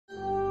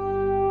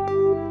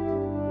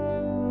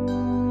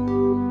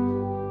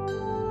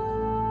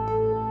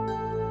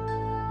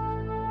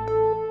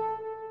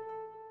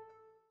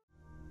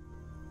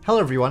Hello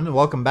everyone, and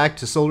welcome back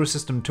to Solar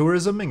System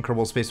Tourism in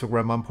Kerbal Spacebook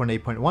Web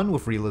 1.8.1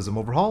 with Realism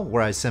Overhaul,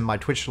 where I send my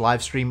Twitch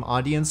live stream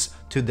audience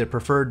to their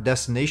preferred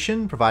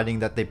destination, providing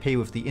that they pay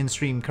with the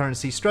in-stream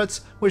currency struts,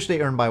 which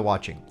they earn by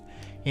watching.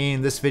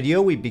 In this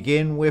video, we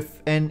begin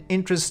with an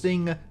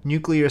interesting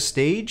nuclear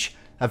stage,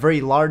 a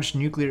very large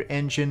nuclear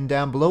engine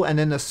down below, and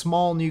then a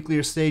small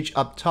nuclear stage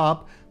up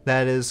top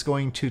that is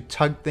going to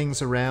tug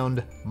things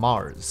around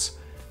Mars.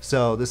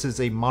 So this is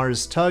a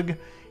Mars tug,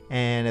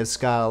 and it's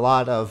got a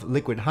lot of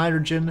liquid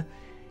hydrogen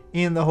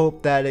in the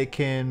hope that it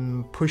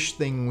can push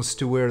things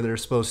to where they're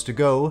supposed to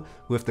go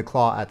with the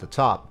claw at the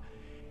top.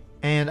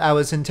 And I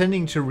was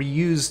intending to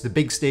reuse the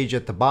big stage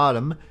at the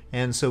bottom,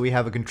 and so we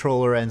have a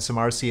controller and some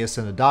RCS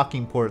and a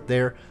docking port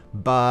there,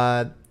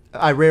 but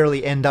I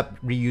rarely end up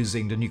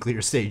reusing the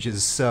nuclear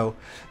stages, so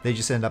they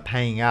just end up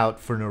hanging out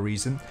for no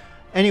reason.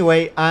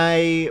 Anyway,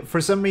 I for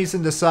some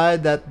reason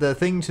decided that the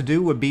thing to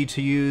do would be to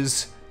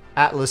use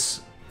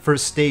Atlas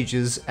first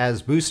stages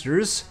as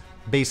boosters.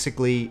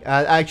 Basically,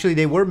 actually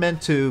they were meant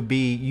to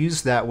be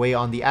used that way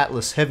on the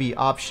Atlas Heavy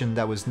option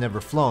that was never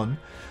flown.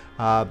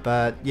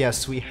 But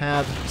yes, we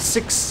have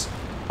 6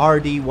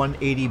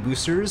 RD-180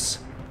 boosters,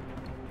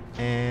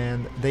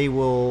 and they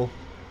will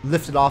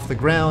lift it off the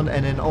ground,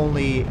 and then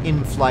only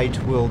in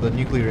flight will the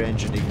nuclear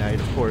engine ignite.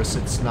 Of course,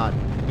 it's not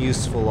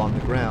useful on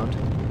the ground.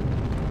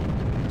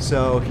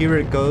 So here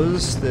it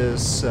goes,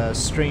 this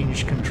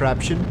strange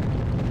contraption.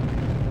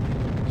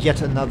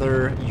 Yet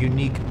another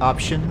unique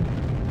option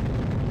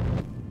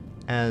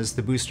as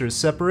the boosters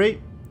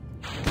separate.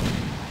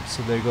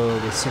 So there go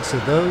the 6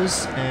 of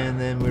those, and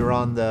then we're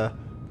on the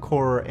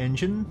core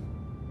engine,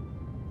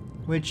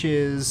 which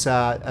is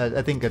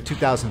I think a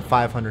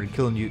 2,500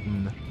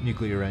 kilonewton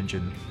nuclear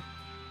engine.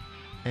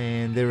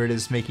 And there it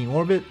is making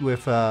orbit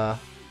with a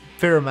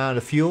fair amount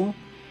of fuel,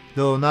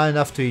 though not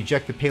enough to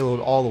eject the payload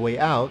all the way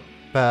out,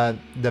 but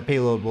the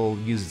payload will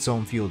use its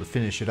own fuel to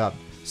finish it up.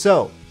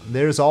 So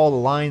there's all the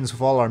lines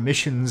with all our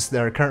missions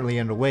that are currently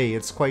underway.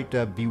 It's quite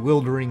a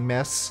bewildering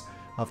mess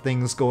of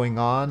things going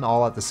on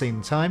all at the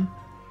same time.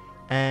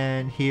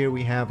 And here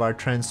we have our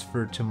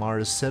transfer to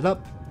Mars set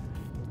up,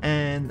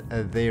 and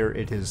there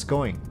it is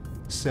going.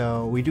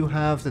 So we do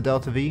have the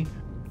Delta V.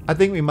 I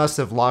think we must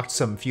have locked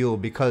some fuel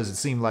because it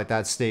seemed like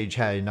that stage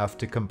had enough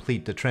to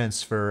complete the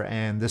transfer,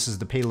 and this is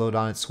the payload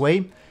on its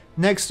way.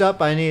 Next up,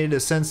 I needed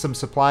to send some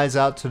supplies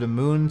out to the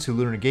moon, to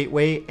Lunar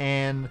Gateway,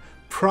 and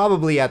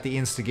probably at the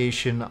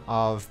instigation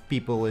of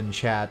people in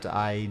chat,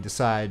 I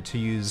decided to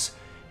use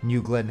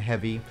New Glenn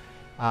Heavy.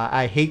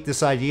 I hate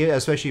this idea,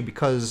 especially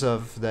because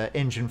of the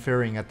engine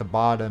fairing at the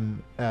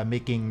bottom,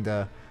 making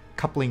the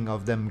coupling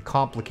of them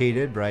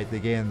complicated, right? They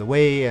get in the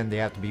way and they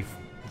have to be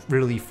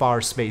really far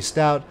spaced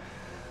out.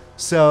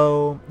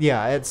 So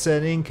yeah, it's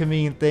an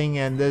inconvenient thing,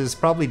 and this is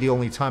probably the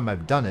only time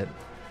I've done it,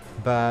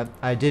 but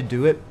I did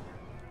do it.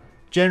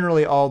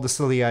 Generally, all the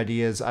silly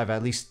ideas I've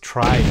at least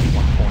tried at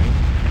one point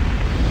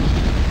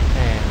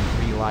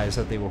and realized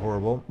that they were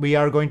horrible. We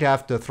are going to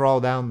have to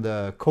throttle down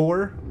the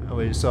core,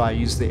 so I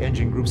used the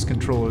engine groups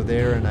controller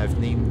there, and I've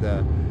named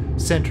the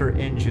center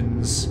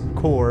engines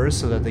core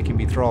so that they can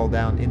be throttled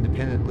down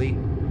independently.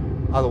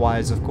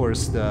 Otherwise, of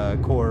course, the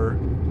core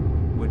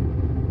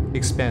would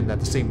expand at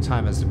the same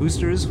time as the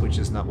boosters, which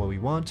is not what we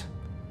want.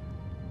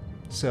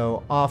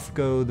 So off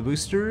go the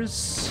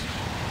boosters.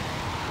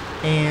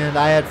 And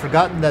I had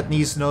forgotten that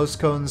these nose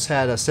cones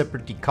had a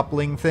separate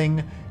decoupling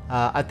thing.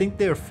 I think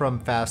they're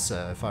from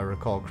FASA, if I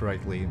recall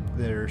correctly.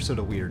 They're sort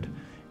of weird.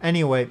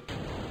 Anyway,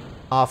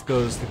 off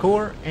goes the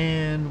core,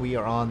 and we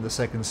are on the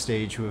second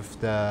stage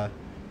with the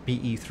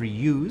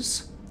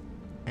BE-3Us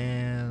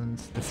and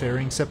the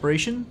fairing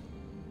separation.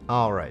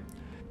 Alright.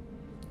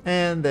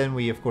 And then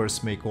we, of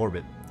course, make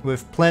orbit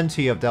with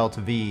plenty of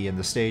Delta V in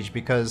the stage,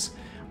 because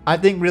I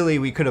think really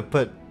we could have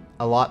put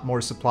a lot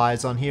more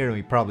supplies on here, and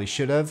we probably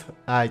should have.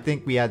 I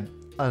think we had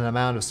an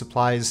amount of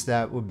supplies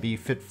that would be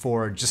fit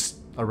for just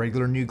a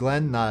regular New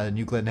Glenn, not a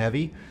New Glenn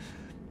Heavy.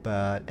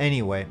 But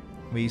anyway,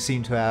 we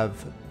seem to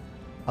have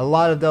a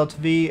lot of Delta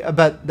V,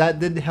 but that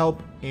did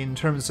help in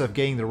terms of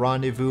getting the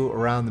rendezvous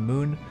around the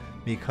moon,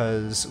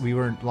 because we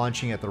weren't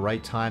launching at the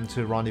right time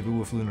to rendezvous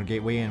with Lunar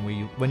Gateway,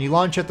 and when you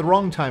launch at the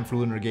wrong time for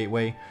Lunar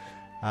Gateway,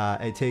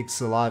 it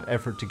takes a lot of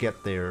effort to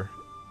get there,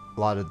 a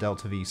lot of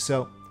Delta V.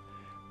 So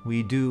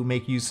we do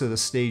make use of the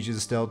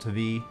stage's Delta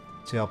V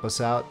to help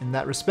us out in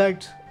that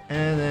respect,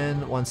 and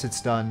then once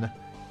it's done,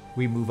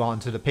 we move on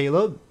to the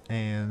payload.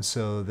 And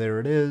so there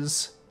it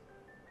is.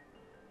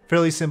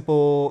 Fairly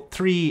simple,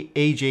 3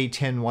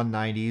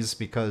 AJ-10-190s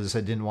because I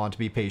didn't want to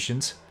be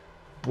patient.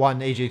 One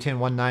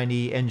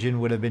AJ-10-190 engine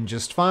would have been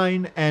just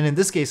fine, and in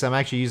this case I'm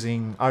actually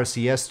using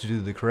RCS to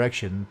do the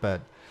correction,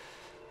 but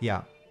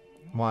yeah,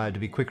 wanted to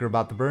be quicker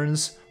about the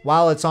burns.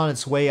 While it's on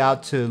its way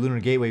out to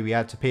Lunar Gateway, we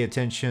have to pay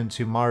attention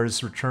to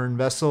Mars return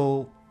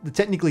vessel.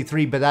 Technically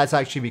 3, but that's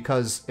actually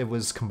because it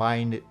was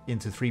combined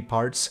into 3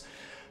 parts.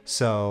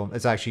 So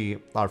it's actually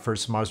our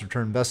first Mars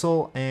return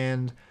vessel,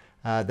 and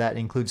that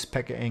includes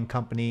Pekka and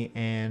company,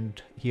 and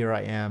here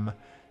I am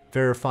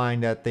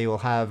verifying that they will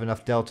have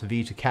enough Delta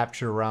V to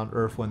capture around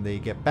Earth when they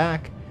get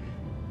back.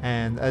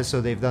 And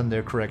so they've done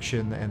their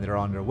correction and they're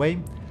on their way.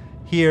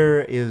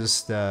 Here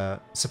is the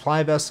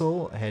supply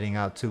vessel heading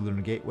out to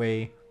Lunar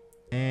Gateway,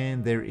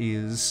 and there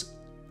is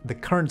the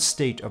current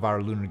state of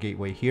our Lunar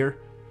Gateway here.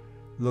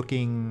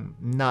 Looking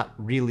not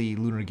really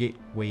Lunar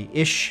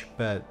Gateway-ish,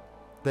 but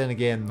then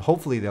again,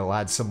 hopefully they'll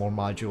add some more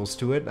modules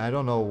to it. I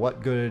don't know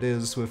what good it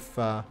is with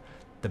the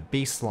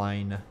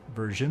baseline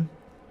version.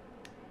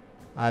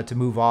 I had to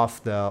move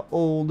off the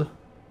old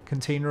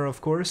container,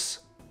 of course,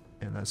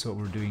 and that's what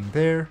we're doing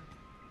there.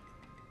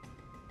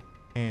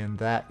 And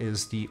that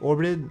is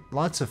deorbited.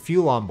 Lots of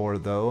fuel on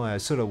board though. I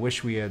sort of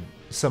wish we had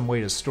some way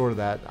to store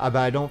that, but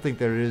I don't think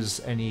there is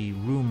any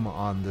room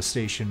on the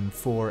station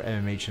for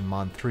MMH and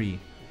Mod 3.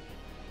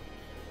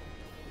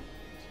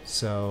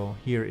 So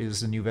here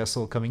is the new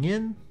vessel coming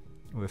in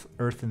with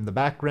Earth in the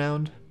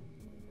background,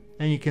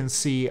 and you can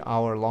see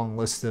our long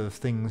list of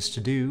things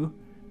to do.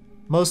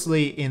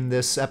 Mostly in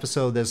this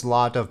episode there's a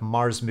lot of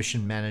Mars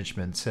mission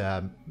management,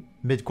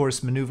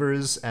 mid-course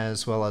maneuvers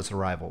as well as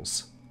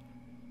arrivals.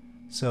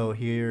 So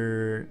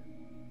here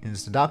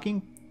is the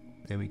docking.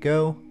 There we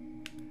go.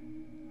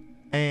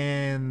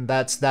 And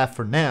that's that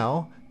for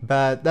now.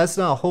 But that's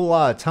not a whole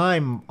lot of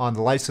time on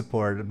the life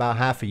support, about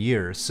half a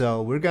year.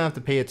 So we're going to have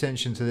to pay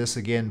attention to this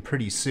again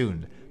pretty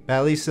soon. But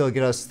at least it'll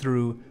get us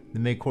through the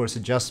mid-course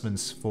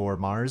adjustments for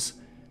Mars.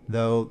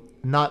 Though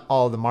not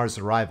all the Mars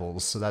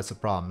arrivals, so that's a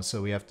problem.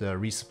 So we have to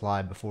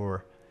resupply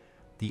before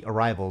the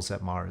arrivals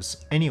at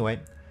Mars.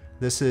 Anyway,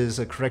 this is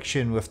a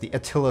correction with the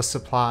Attila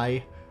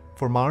supply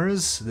for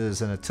Mars.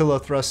 There's an Attila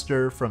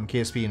thruster from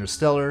KSP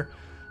Interstellar,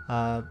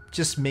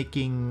 just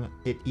making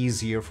it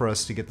easier for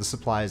us to get the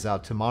supplies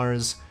out to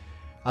Mars.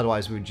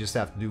 Otherwise we would just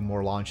have to do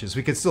more launches.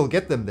 We could still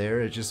get them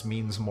there, it just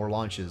means more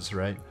launches,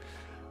 right?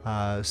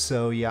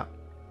 So yeah,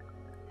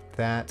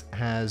 that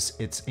has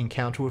its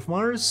encounter with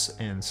Mars,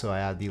 and so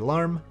I add the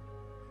alarm.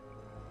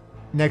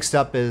 Next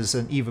up is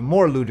an even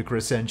more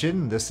ludicrous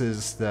engine. This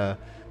is the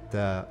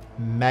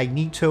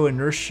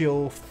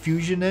magneto-inertial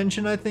fusion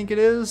engine, I think it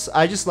is.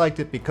 I just liked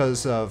it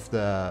because of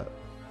the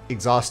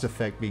exhaust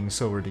effect being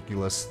so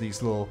ridiculous.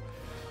 These little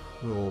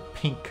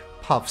pink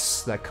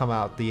puffs that come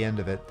out the end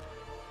of it.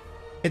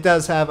 It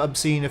does have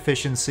obscene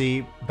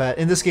efficiency, but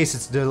in this case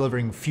it's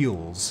delivering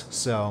fuels,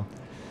 so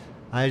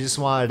I just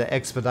wanted to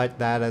expedite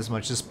that as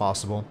much as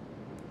possible.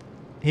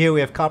 Here we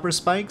have copper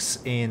spikes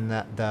in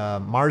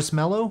the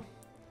Marshmallow,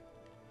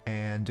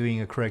 and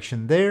doing a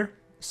correction there.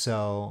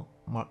 So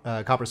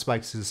Copper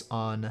Spikes is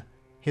on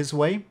his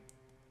way.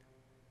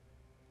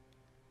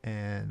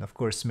 And of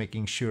course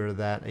making sure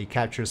that a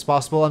capture is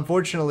possible.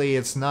 Unfortunately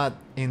it's not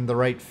in the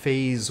right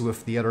phase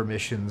with the other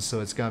missions,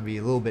 so it's going to be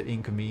a little bit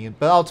inconvenient.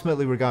 But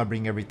ultimately we're going to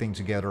bring everything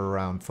together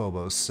around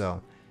Phobos,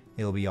 so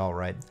it'll be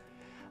alright.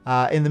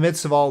 In the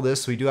midst of all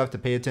this, we do have to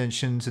pay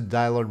attention to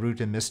Dialord Root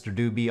and Mr.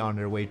 Doobie on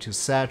their way to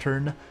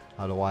Saturn.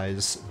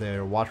 Otherwise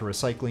their water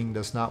recycling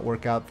does not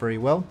work out very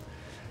well.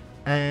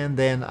 And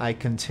then I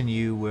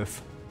continue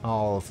with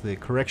all of the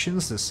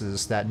corrections. This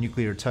is that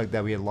nuclear tug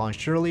that we had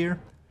launched earlier.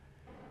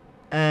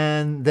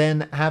 And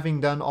then having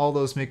done all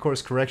those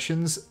mid-course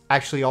corrections,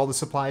 actually all the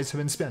supplies have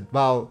been spent.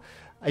 Well,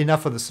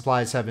 enough of the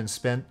supplies have been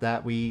spent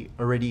that we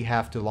already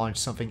have to launch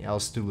something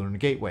else to Lunar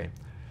Gateway.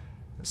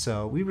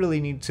 So we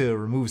really need to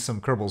remove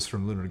some Kerbals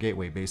from Lunar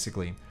Gateway,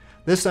 basically.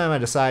 This time I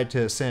decided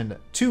to send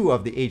 2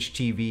 of the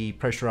HTV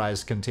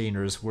pressurized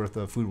containers worth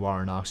of food,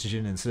 water, and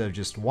oxygen instead of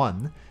just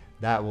 1.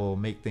 That will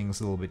make things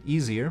a little bit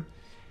easier.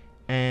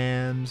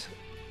 And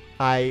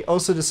I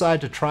also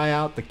decided to try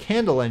out the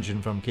candle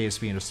engine from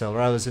KSP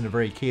Interstellar. I was in a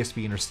very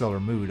KSP Interstellar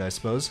mood, I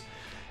suppose.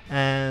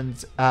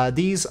 And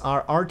these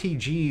are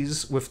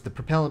RTGs with the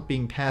propellant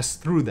being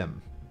passed through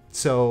them.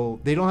 So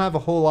they don't have a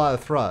whole lot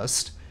of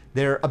thrust.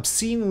 They're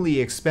obscenely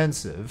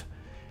expensive,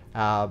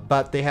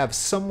 but they have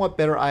somewhat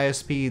better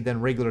ISP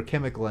than regular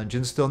chemical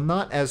engines, still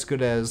not as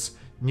good as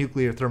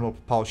nuclear thermal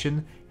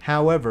propulsion.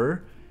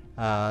 However,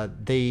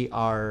 they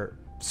are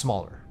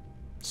smaller.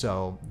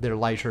 So they're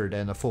lighter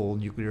than a full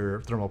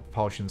nuclear thermal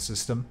propulsion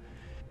system.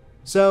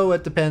 So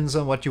it depends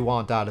on what you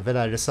want out of it.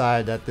 I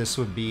decided that this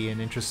would be an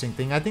interesting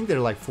thing. I think they're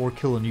like 4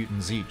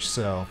 kilonewtons each,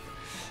 so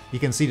you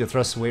can see the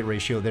thrust to weight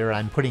ratio there.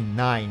 I'm putting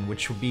 9,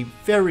 which would be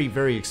very,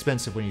 very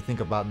expensive when you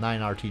think about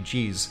 9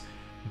 RTGs.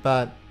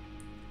 But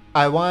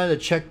I wanted to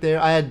check there.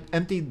 I had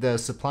emptied the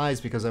supplies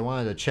because I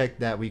wanted to check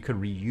that we could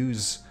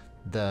reuse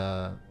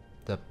the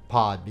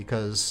pod,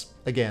 because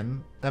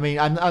again, I mean,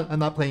 I'm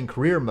not playing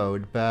career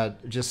mode,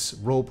 but just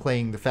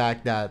role-playing the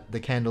fact that the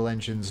candle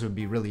engines would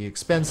be really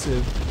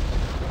expensive.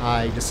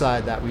 I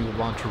decided that we would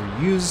want to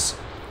reuse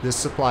this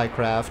supply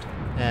craft,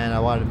 and I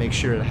wanted to make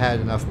sure it had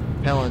enough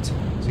propellant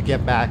to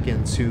get back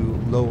into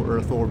low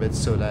Earth orbit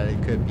so that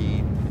it could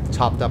be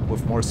topped up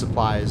with more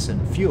supplies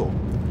and fuel.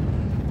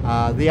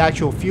 The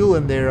actual fuel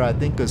in there, I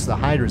think, is the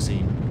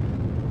hydrazine.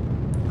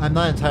 I'm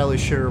not entirely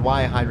sure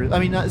why hydrazine. I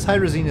mean,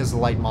 hydrazine is a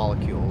light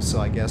molecule, so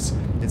I guess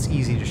it's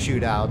easy to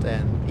shoot out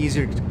and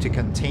easier to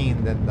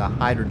contain than the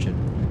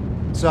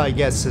hydrogen. So I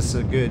guess it's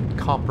a good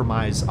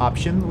compromise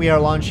option. We are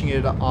launching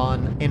it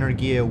on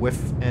Energia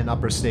with an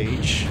upper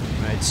stage,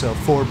 right? So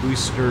 4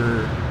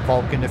 booster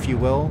Vulcan, if you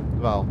will.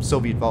 Well,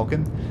 Soviet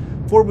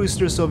Vulcan. 4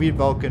 booster Soviet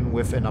Vulcan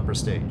with an upper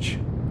stage.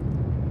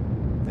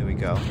 There we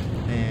go.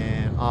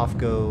 And off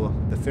go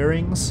the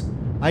fairings.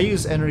 I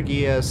use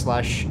Energia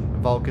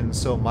 / Vulcan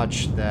so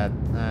much that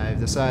I've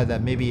decided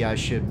that maybe I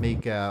should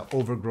make a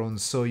overgrown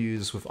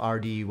Soyuz with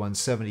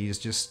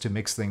RD-170s just to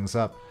mix things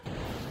up.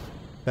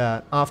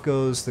 But off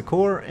goes the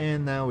core,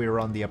 and now we're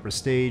on the upper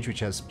stage, which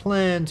has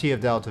plenty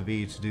of Delta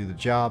V to do the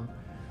job.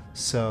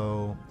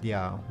 So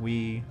yeah,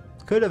 we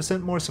could have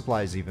sent more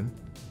supplies even.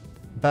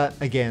 But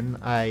again,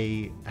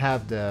 I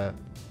have the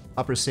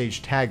upper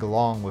stage tag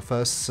along with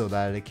us so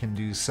that it can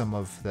do some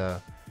of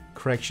the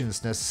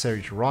corrections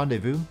necessary to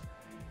rendezvous.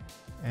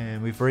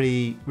 And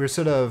we're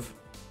sort of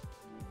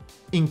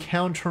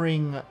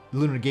encountering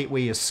Lunar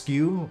Gateway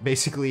askew,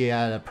 basically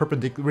at a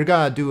perpendicular. We're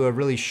gonna do a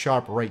really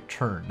sharp right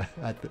turn.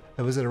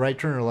 Was it a right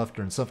turn or left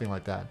turn? Something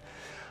like that.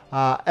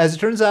 As it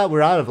turns out,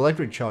 we're out of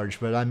electric charge,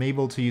 but I'm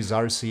able to use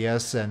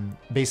RCS, and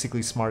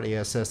basically Smart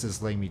ASS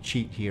is letting me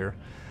cheat here.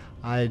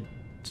 I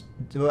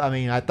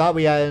mean, I thought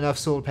we had enough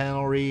solar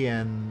panelry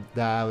and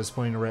that I was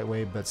pointing the right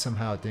way, but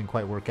somehow it didn't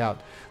quite work out.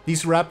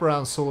 These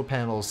wraparound solar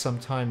panels,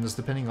 sometimes,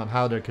 depending on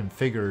how they're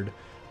configured,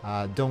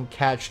 don't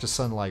catch the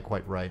sunlight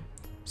quite right.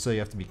 So you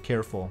have to be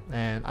careful.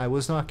 And I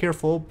was not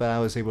careful, but I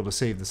was able to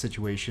save the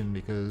situation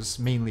because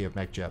mainly of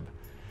MechJeb.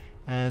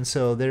 And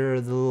so there are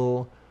the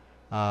little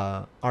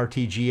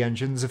RTG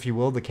engines, if you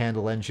will, the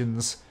candle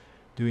engines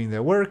doing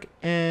their work,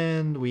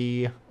 and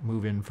we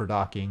move in for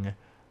docking.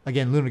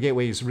 Again, Lunar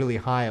Gateway is really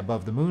high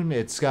above the moon.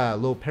 It's got a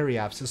low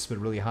periapsis, but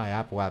really high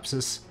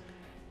apoapsis.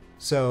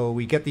 So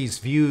we get these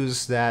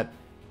views that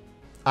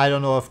I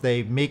don't know if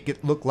they make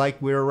it look like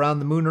we're around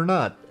the moon or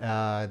not.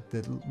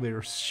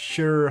 We're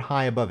sure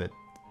high above it.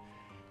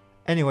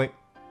 Anyway,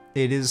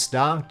 it is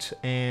docked,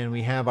 and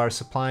we have our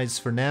supplies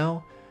for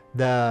now.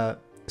 The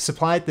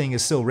supply thing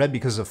is still red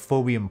because of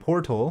Phobium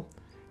Portal.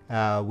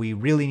 We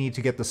really need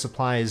to get the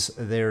supplies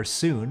there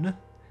soon.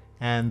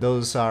 And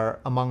those are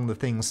among the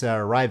things that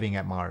are arriving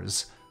at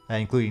Mars,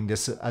 including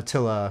this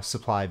Attila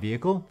supply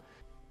vehicle.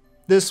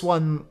 This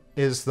one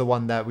is the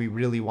one that we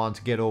really want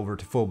to get over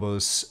to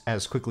Phobos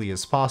as quickly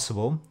as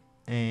possible.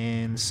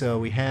 And so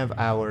we have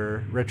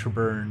our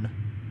retroburn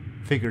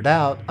figured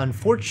out.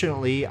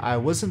 Unfortunately, I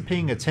wasn't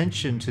paying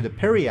attention to the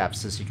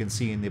periapsis. You can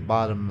see in the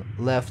bottom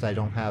left, I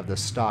don't have the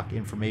stock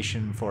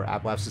information for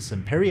apoapsis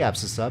and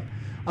periapsis up.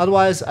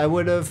 Otherwise, I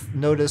would have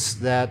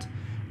noticed that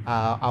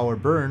our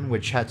burn,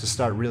 which had to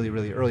start really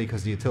early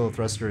because the Attila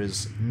thruster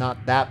is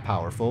not that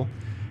powerful,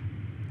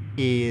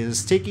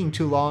 is taking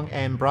too long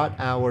and brought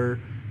our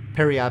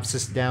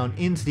periapsis down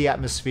into the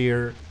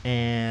atmosphere,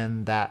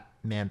 and that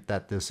meant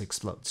that this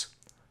explodes.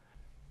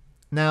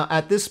 Now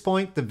at this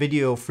point the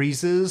video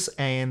freezes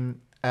and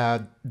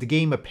the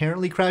game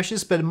apparently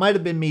crashes, but it might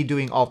have been me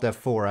doing Alt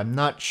F4. I'm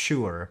not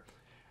sure.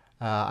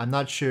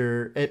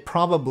 It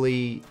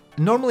probably...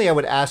 Normally I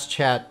would ask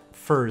chat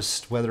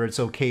first whether it's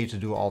okay to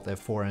do Alt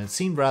F4, and it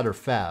seemed rather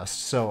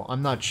fast, so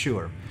I'm not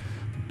sure.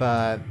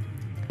 But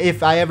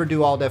if I ever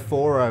do Alt F4,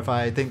 or if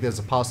I think there's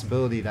a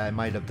possibility that I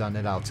might have done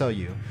it, I'll tell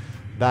you.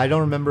 But I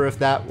don't remember if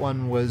that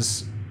one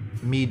was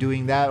me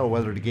doing that or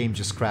whether the game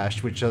just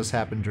crashed, which does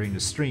happen during the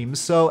stream.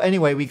 So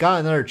anyway, we got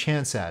another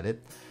chance at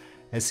it.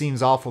 It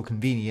seems awful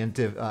convenient,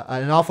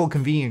 an awful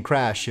convenient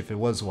crash if it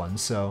was one,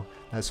 so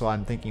that's why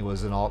I'm thinking it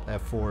was an Alt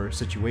F4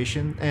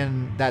 situation,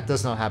 and that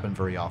does not happen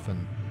very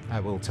often. I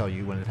will tell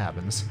you when it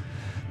happens.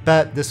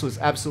 But this was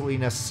absolutely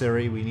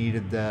necessary. We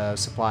needed the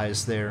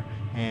supplies there,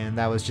 and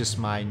that was just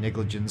my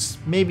negligence.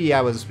 Maybe I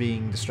was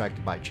being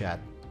distracted by chat.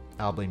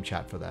 I'll blame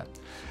chat for that.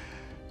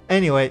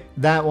 Anyway,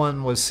 that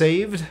one was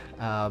saved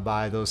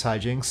by those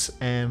hijinks,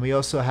 and we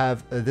also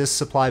have this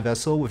supply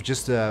vessel with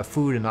just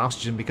food and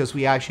oxygen because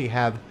we actually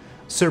have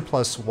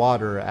surplus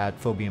water at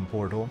Phobium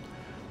Portal.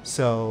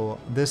 So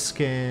this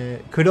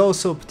could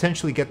also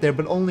potentially get there,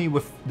 but only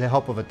with the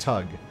help of a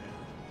tug.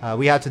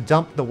 We had to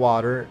dump the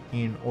water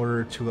in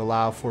order to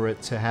allow for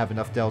it to have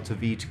enough Delta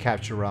V to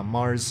capture around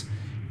Mars,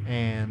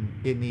 and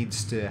it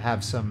needs to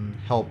have some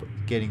help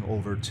getting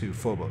over to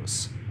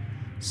Phobos.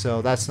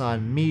 So that's not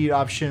an immediate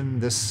option.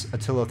 This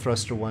Attila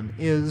thruster one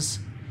is.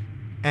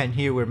 And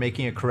here we're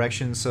making a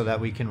correction so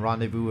that we can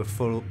rendezvous with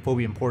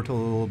Phobium Portal a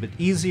little bit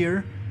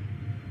easier.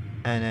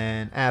 And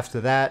then after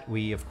that,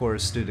 we of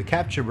course do the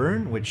capture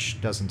burn, which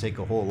doesn't take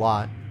a whole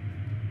lot.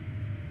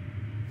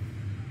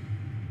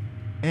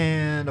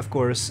 And of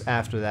course,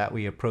 after that,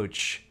 we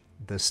approach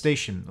the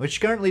station, which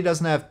currently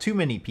doesn't have too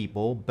many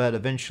people, but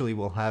eventually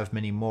we'll have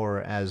many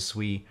more as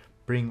we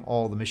bring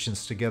all the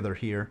missions together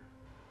here.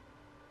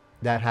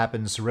 That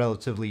happens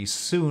relatively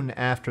soon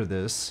after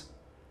this,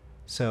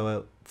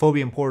 so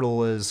Phobium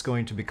Portal is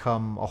going to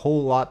become a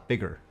whole lot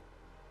bigger.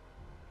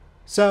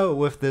 So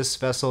with this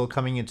vessel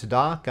coming into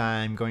dock,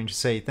 I'm going to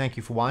say thank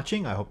you for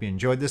watching. I hope you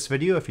enjoyed this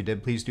video. If you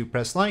did, please do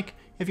press like.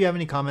 If you have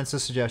any comments or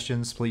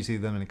suggestions, please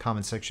leave them in the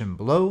comment section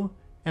below,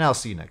 and I'll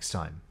see you next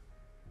time.